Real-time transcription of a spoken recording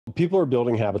People are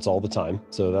building habits all the time.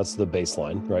 So that's the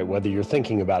baseline, right? Whether you're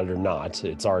thinking about it or not,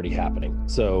 it's already happening.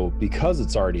 So because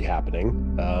it's already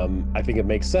happening, I think it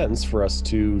makes sense for us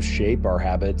to shape our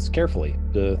habits carefully,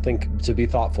 to be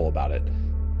thoughtful about it.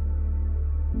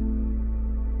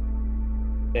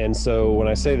 And so when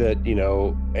I say that,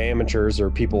 amateurs or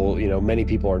people, many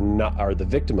people are the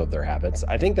victim of their habits,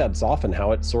 I think that's often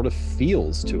how it sort of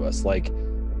feels to us. Like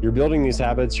you're building these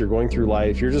habits, you're going through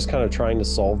life, you're just kind of trying to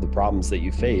solve the problems that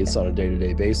you face on a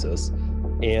day-to-day basis,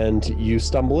 and you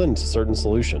stumble into certain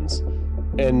solutions.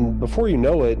 And before you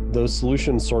know it, those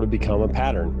solutions sort of become a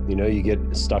pattern. You get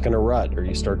stuck in a rut, or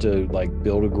you start to like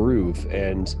build a groove.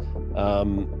 And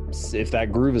if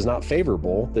that groove is not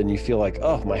favorable, then you feel like,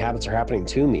 oh, my habits are happening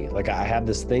to me. Like I have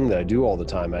this thing that I do all the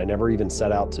time, and I never even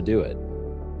set out to do it.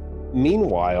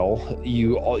 Meanwhile,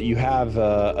 you have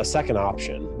a second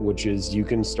option, which is you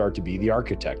can start to be the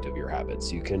architect of your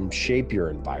habits. You can shape your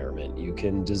environment. You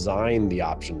can design the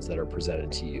options that are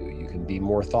presented to you. You can be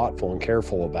more thoughtful and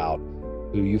careful about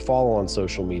who you follow on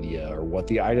social media, or what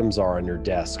the items are on your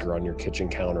desk or on your kitchen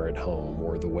counter at home,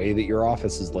 or the way that your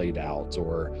office is laid out,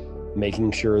 or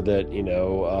making sure that,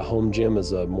 a home gym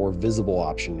is a more visible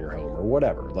option in your home, or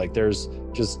whatever. Like there's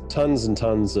just tons and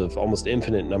tons of almost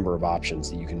infinite number of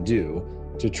options that you can do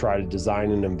to try to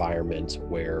design an environment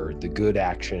where the good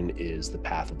action is the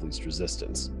path of least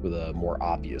resistance, with a more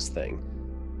obvious thing.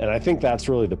 And I think that's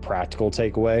really the practical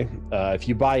takeaway. If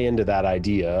you buy into that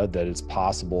idea that it's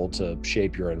possible to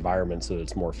shape your environment so that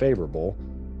it's more favorable,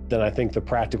 then I think the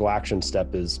practical action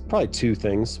step is probably two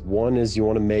things. One is you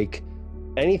want to make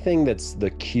anything that's the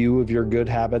cue of your good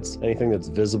habits, anything that's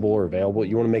visible or available,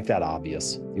 you want to make that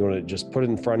obvious. You want to just put it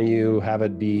in front of you, have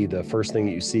it be the first thing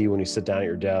that you see when you sit down at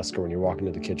your desk or when you walk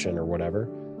into the kitchen or whatever.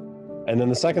 And then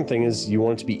the second thing is you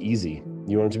want it to be easy.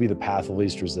 You want it to be the path of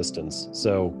least resistance.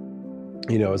 So,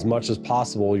 as much as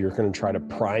possible, you're going to try to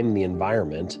prime the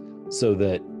environment so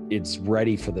that it's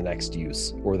ready for the next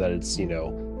use, or that it's,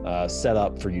 set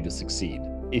up for you to succeed.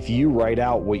 If you write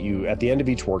out at the end of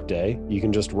each workday, you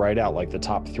can just write out like the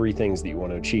top 3 things that you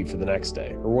want to achieve for the next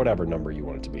day, or whatever number you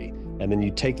want it to be. And then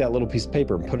you take that little piece of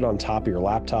paper and put it on top of your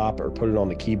laptop, or put it on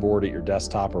the keyboard at your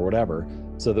desktop or whatever,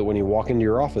 so that when you walk into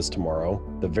your office tomorrow,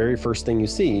 the very first thing you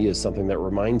see is something that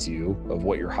reminds you of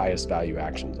what your highest value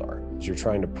actions are. So you're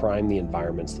trying to prime the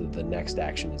environment so that the next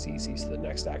action is easy, so the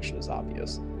next action is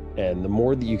obvious. And the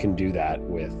more that you can do that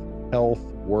with health,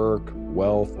 work,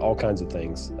 wealth, all kinds of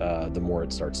things, the more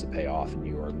it starts to pay off, and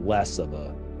you are less of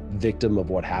a victim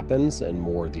of what happens and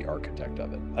more the architect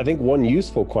of it. I think one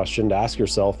useful question to ask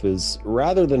yourself is,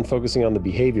 rather than focusing on the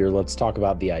behavior, let's talk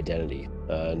about the identity.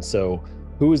 And so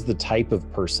who is the type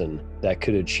of person that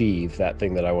could achieve that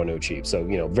thing that I want to achieve? So,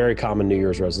 very common New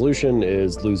Year's resolution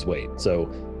is lose weight.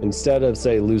 So instead of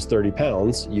say lose 30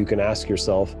 pounds, you can ask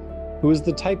yourself, who is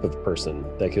the type of person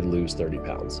that could lose 30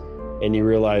 pounds? And you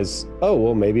realize, oh,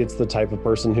 well, maybe it's the type of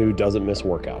person who doesn't miss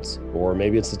workouts, or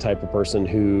maybe it's the type of person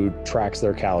who tracks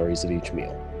their calories at each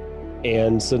meal.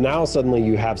 And so now suddenly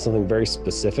you have something very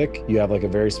specific. You have like a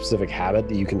very specific habit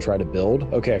that you can try to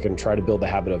build. Okay, I can try to build the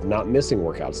habit of not missing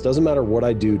workouts. Doesn't matter what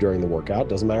I do during the workout,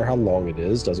 doesn't matter how long it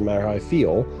is, doesn't matter how I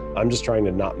feel. I'm just trying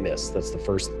to not miss. That's the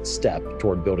first step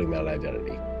toward building that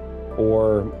identity.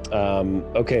 Or,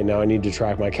 okay, now I need to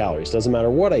track my calories. Doesn't matter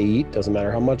what I eat, doesn't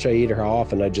matter how much I eat or how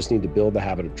often, I just need to build the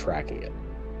habit of tracking it.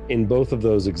 In both of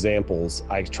those examples,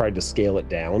 I tried to scale it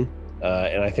down.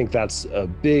 And I think that's a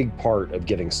big part of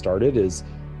getting started. Is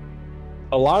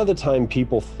a lot of the time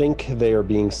people think they are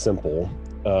being simple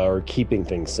or keeping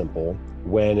things simple,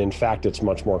 when in fact it's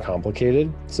much more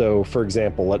complicated. So for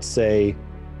example, let's say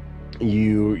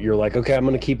you're like, okay, I'm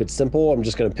going to keep it simple. I'm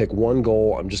just going to pick one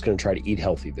goal. I'm just going to try to eat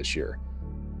healthy this year.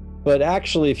 But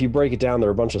actually, if you break it down, there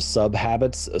are a bunch of sub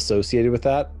habits associated with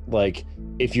that. Like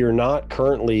if you're not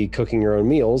currently cooking your own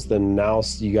meals, then now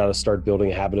you got to start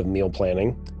building a habit of meal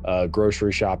planning,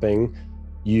 grocery shopping.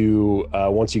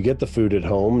 Once you get the food at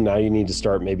home, now you need to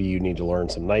start, maybe you need to learn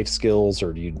some knife skills,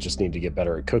 or you just need to get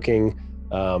better at cooking.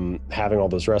 Having all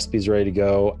those recipes ready to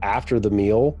go. After the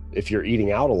meal, if you're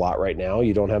eating out a lot right now,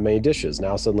 you don't have many dishes.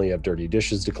 Now suddenly you have dirty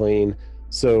dishes to clean.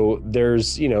 So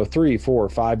there's, 3, 4,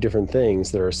 5 different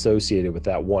things that are associated with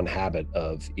that one habit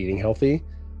of eating healthy.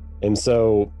 And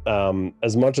so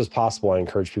as much as possible, I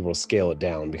encourage people to scale it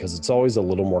down, because it's always a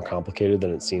little more complicated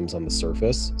than it seems on the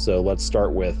surface. So let's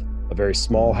start with a very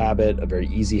small habit, a very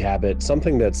easy habit,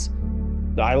 something that's,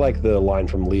 I like the line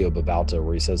from Leo Babauta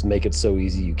where he says, make it so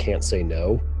easy you can't say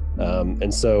no.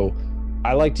 And so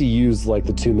I like to use like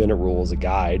the 2-minute rule as a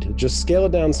guide. Just scale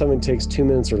it down to something that takes 2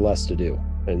 minutes or less to do.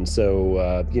 And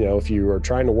so, if you are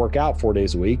trying to work out 4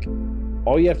 days a week,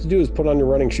 All you have to do is put on your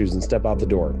running shoes and step out the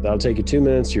door. That'll take you 2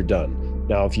 minutes, you're done.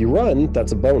 Now, if you run,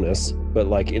 that's a bonus, but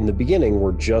like in the beginning,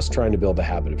 we're just trying to build a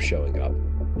habit of showing up.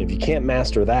 If you can't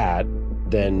master that,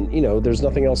 then, there's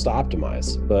nothing else to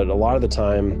optimize. But a lot of the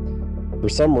time, for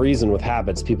some reason with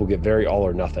habits, people get very all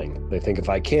or nothing. They think if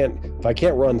I can't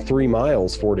run 3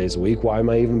 miles 4 days a week, why am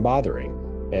I even bothering?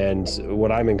 And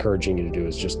what I'm encouraging you to do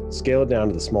is just scale it down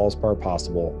to the smallest part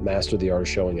possible, master the art of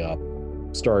showing up,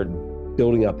 start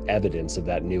building up evidence of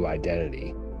that new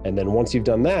identity. And then once you've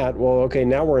done that, well, okay,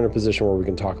 now we're in a position where we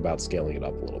can talk about scaling it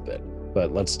up a little bit.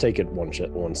 But let's take it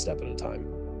one step at a time.